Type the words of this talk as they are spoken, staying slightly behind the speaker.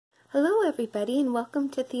Hello everybody and welcome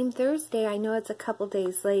to Theme Thursday. I know it's a couple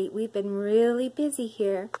days late. We've been really busy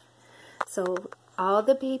here. So all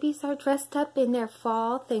the babies are dressed up in their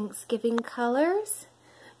fall Thanksgiving colors.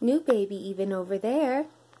 New baby even over there.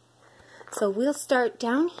 So we'll start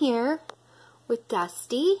down here with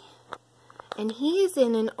Dusty. And he is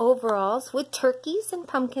in an overalls with turkeys and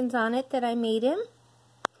pumpkins on it that I made him.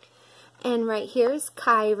 And right here is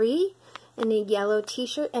Kyrie in a yellow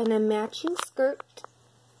t-shirt and a matching skirt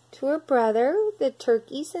to her brother, the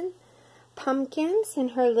turkeys and pumpkins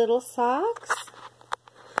and her little socks.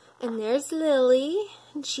 And there's Lily,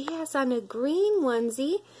 and she has on a green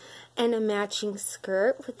onesie and a matching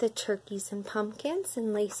skirt with the turkeys and pumpkins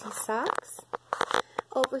and lacy socks.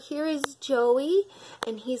 Over here is Joey,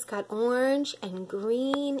 and he's got orange and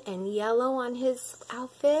green and yellow on his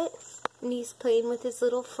outfit, and he's playing with his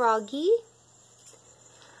little froggy.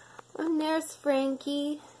 And there's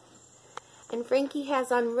Frankie. And Frankie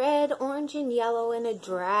has on red, orange, and yellow and a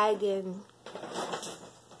dragon.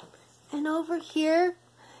 And over here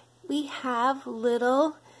we have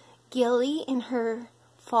little Gilly in her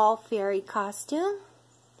fall fairy costume.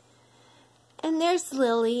 And there's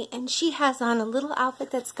Lily, and she has on a little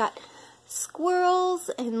outfit that's got squirrels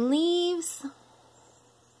and leaves.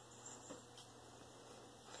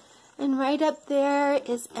 And right up there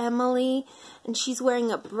is Emily, and she's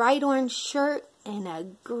wearing a bright orange shirt and a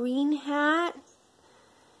green hat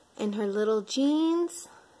and her little jeans.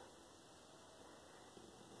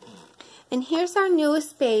 And here's our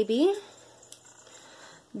newest baby.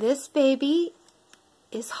 This baby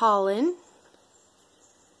is Holland,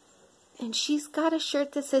 and she's got a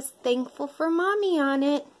shirt that says "Thankful for Mommy" on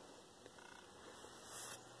it.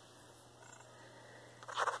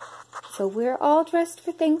 So we're all dressed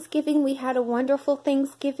for Thanksgiving. We had a wonderful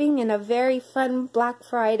Thanksgiving and a very fun Black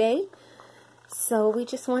Friday. So we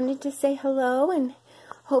just wanted to say hello and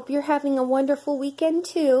hope you're having a wonderful weekend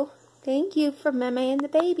too. Thank you from Mama and the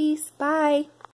babies. Bye.